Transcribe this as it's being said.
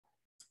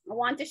I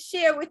want to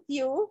share with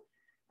you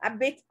a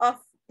bit of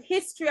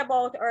history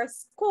about our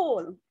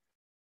school.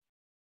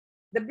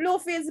 The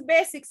Bluefields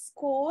Basic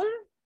School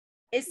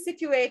is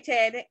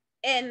situated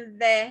in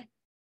the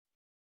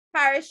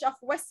parish of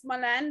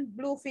Westmoreland,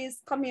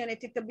 Bluefields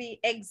community to be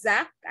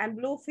exact, and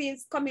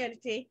Bluefields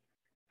community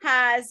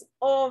has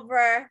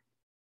over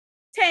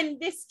 10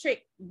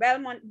 districts,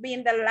 Belmont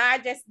being the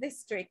largest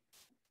district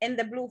in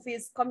the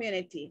Bluefields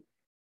community.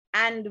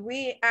 And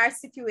we are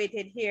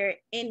situated here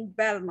in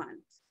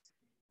Belmont.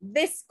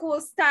 This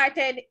school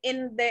started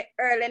in the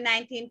early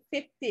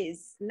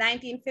 1950s,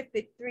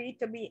 1953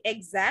 to be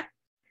exact.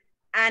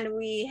 And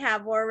we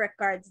have our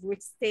records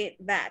which state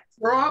that.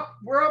 We're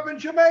up in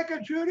Jamaica,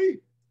 Judy.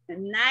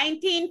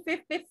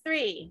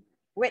 1953,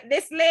 with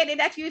this lady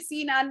that you've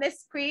seen on the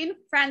screen,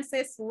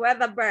 Frances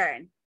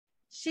Weatherburn.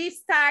 She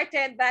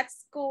started that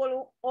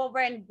school over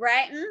in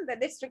Brighton, the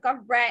district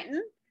of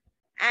Brighton,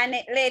 and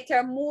it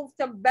later moved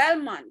to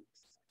Belmont,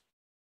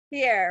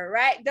 here,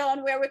 right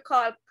down where we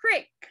call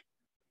Creek,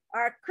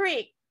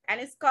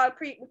 and it's called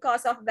Creek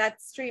because of that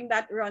stream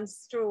that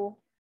runs through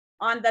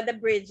under the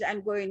bridge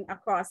and going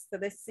across to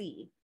the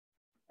sea,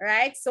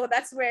 right? So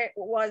that's where it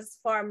was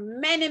for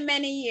many,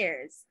 many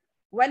years.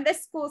 When the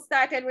school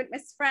started with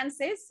Miss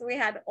Francis, we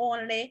had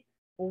only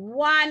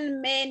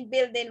one main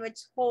building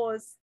which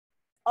holds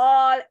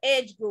all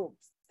age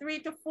groups, 3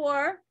 to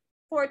 4,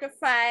 4 to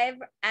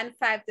 5, and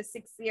 5 to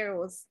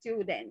 6-year-old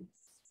students.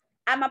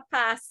 I'm a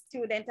past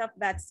student of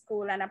that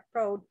school and a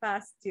proud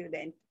past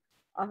student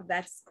of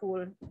that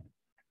school,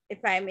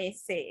 if I may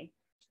say.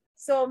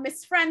 So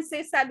Miss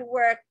Francis had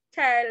worked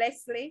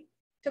tirelessly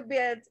to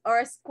build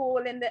our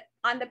school.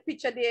 On the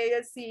picture there,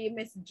 you'll see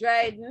Miss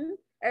Dryden,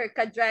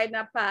 Erica Dryden,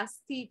 a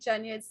past teacher,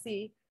 and you'll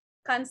see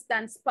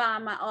Constance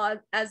Palmer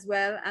as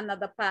well,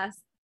 another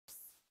past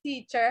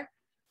teacher,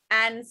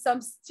 and some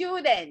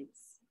students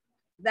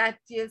that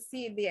you'll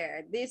see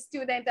there. These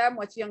students are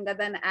much younger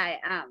than I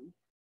am,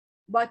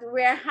 but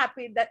we're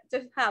happy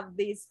to have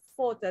these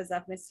photos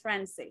of Miss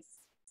Francis.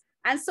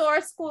 And so our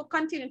school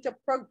continued to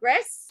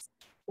progress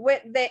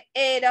with the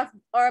aid of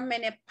our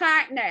many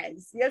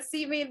partners. You'll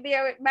see me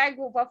there with my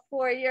group of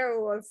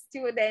 4-year-old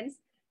students.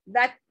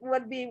 That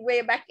would be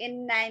way back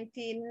in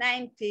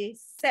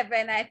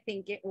 1997, I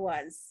think it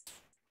was.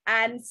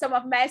 And some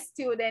of my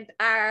students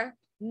are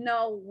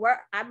now,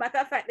 as a matter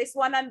of fact, this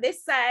one on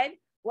this side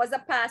was a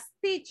past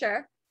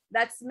teacher.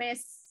 That's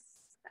Miss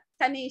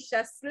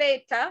Tanisha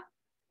Slater.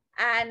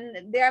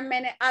 And there are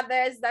many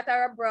others that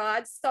are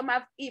abroad. Some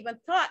have even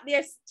taught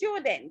their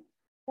students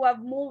who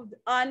have moved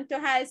on to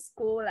high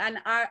school and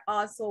are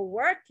also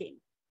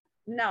working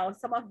now,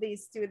 some of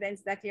these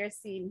students that you're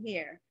seeing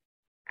here.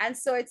 And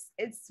so it's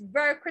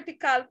very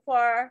critical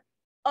for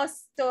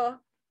us to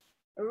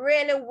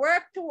really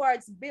work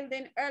towards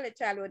building early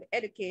childhood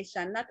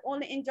education, not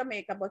only in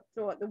Jamaica, but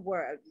throughout the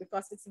world,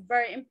 because it's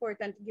very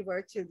important to give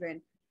our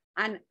children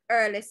an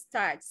early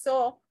start.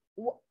 So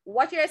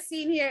what you're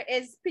seeing here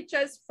is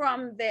pictures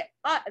from the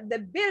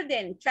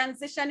building,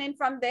 transitioning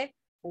from the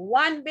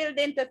one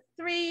building to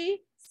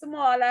 3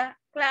 smaller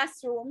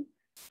classrooms.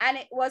 And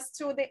it was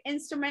through the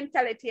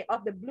instrumentality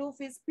of the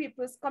Bluefields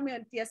People's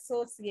Community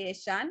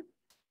Association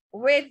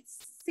with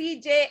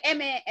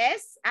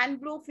CJMAS and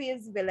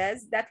Bluefields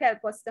Villas that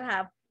help us to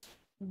have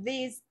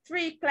these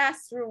 3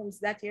 classrooms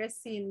that you're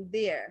seeing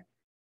there,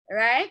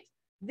 right?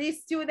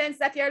 These students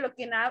that you're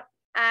looking at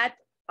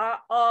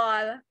are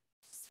all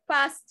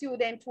past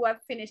students who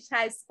have finished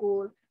high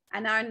school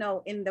and are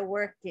now in the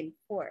working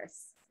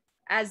force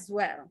as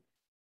well.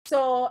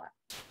 So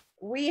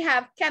we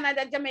have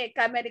Canada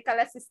Jamaica Medical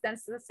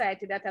Assistance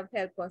Society that have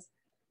helped us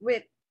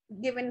with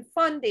giving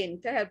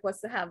funding to help us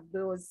to have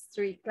those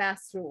 3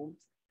 classrooms.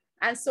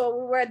 And so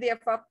we were there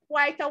for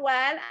quite a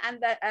while,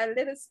 and a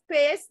little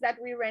space that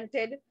we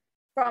rented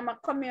from a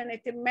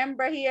community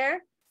member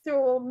here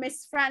through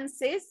Miss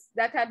Francis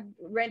that had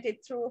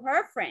rented through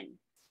her friend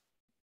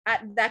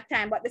at that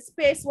time, but the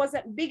space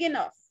wasn't big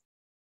enough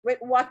with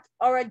what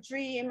our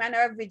dream and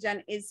our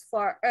vision is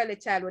for early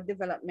childhood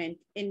development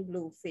in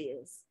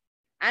Bluefields.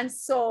 And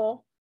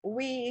so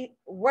we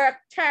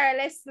worked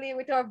tirelessly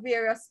with our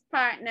various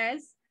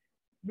partners,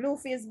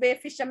 Bluefields Bay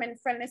Fishermen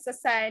Friendly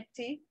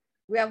Society.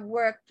 We have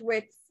worked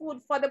with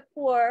Food for the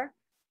Poor,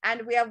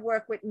 and we have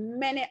worked with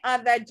many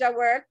other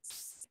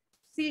JAWorks,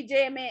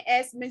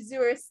 CJMAS,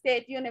 Missouri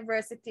State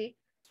University,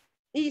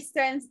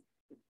 Eastern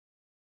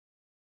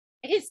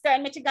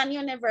Michigan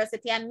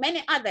University, and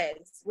many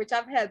others which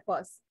have helped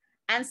us.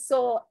 And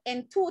so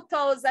in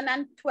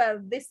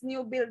 2012, this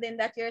new building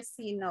that you're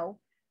seeing now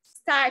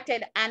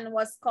started and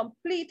was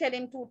completed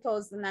in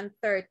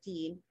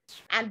 2013.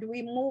 And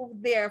we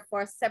moved there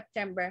for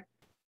September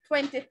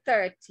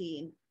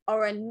 2013,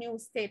 our new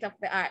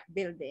state-of-the-art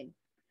building.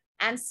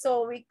 And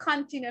so we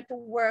continue to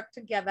work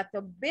together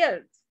to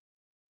build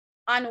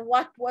on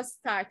what was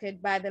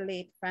started by the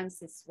late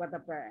Francis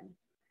Weatherburn.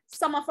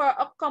 Some of our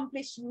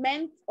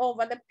accomplishments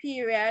over the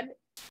period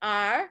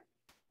are,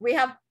 we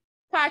have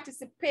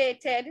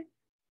participated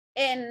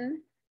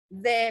in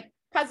the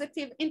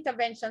Positive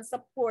Intervention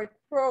Support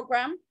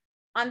Program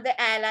on the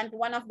island,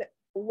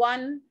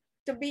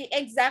 to be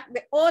exact,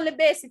 the only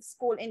basic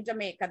school in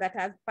Jamaica that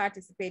has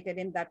participated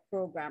in that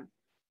program,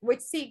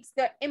 which seeks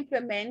to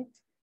implement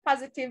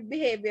positive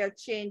behavioral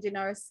change in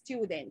our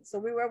students. So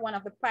we were one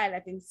of the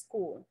piloting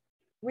school.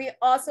 We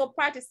also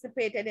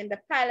participated in the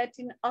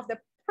piloting of the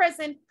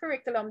present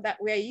curriculum that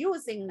we're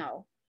using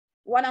now.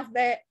 One of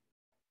the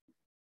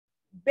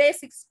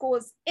basic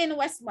schools in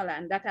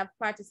Westmoreland that have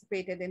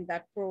participated in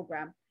that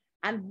program.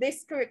 And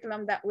this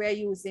curriculum that we're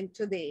using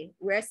today,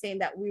 we're saying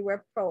that we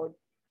were proud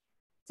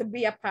to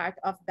be a part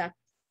of that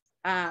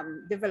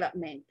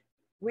development.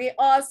 We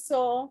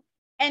also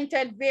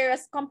entered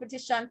various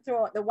competitions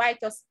throughout the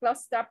White House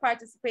cluster,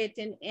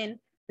 participating in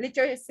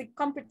literacy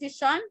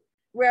competition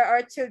where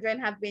our children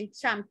have been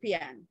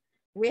champion.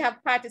 We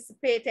have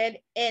participated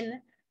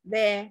in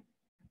the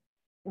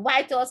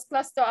White House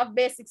cluster of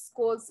basic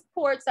schools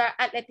sports or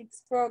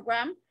athletics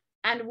program,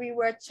 and we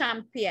were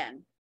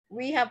champion.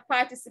 We have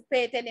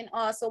participated in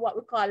also what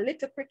we call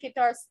little cricket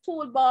or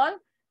stool ball,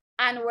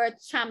 and we're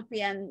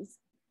champions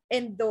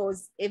in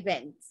those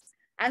events.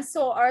 And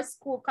so our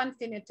school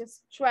continued to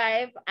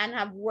strive and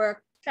have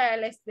worked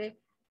tirelessly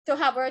to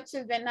have our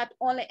children not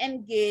only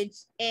engage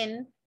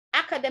in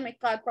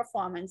academical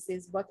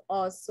performances, but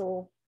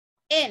also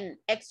in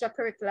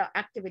extracurricular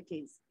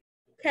activities,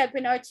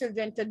 helping our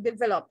children to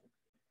develop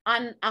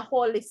on a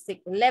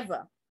holistic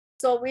level.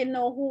 So we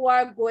know who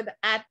are good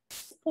at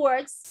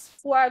sports,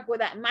 who are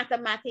good at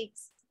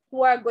mathematics,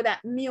 who are good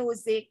at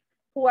music,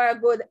 who are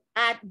good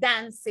at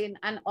dancing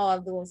and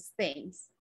all those things.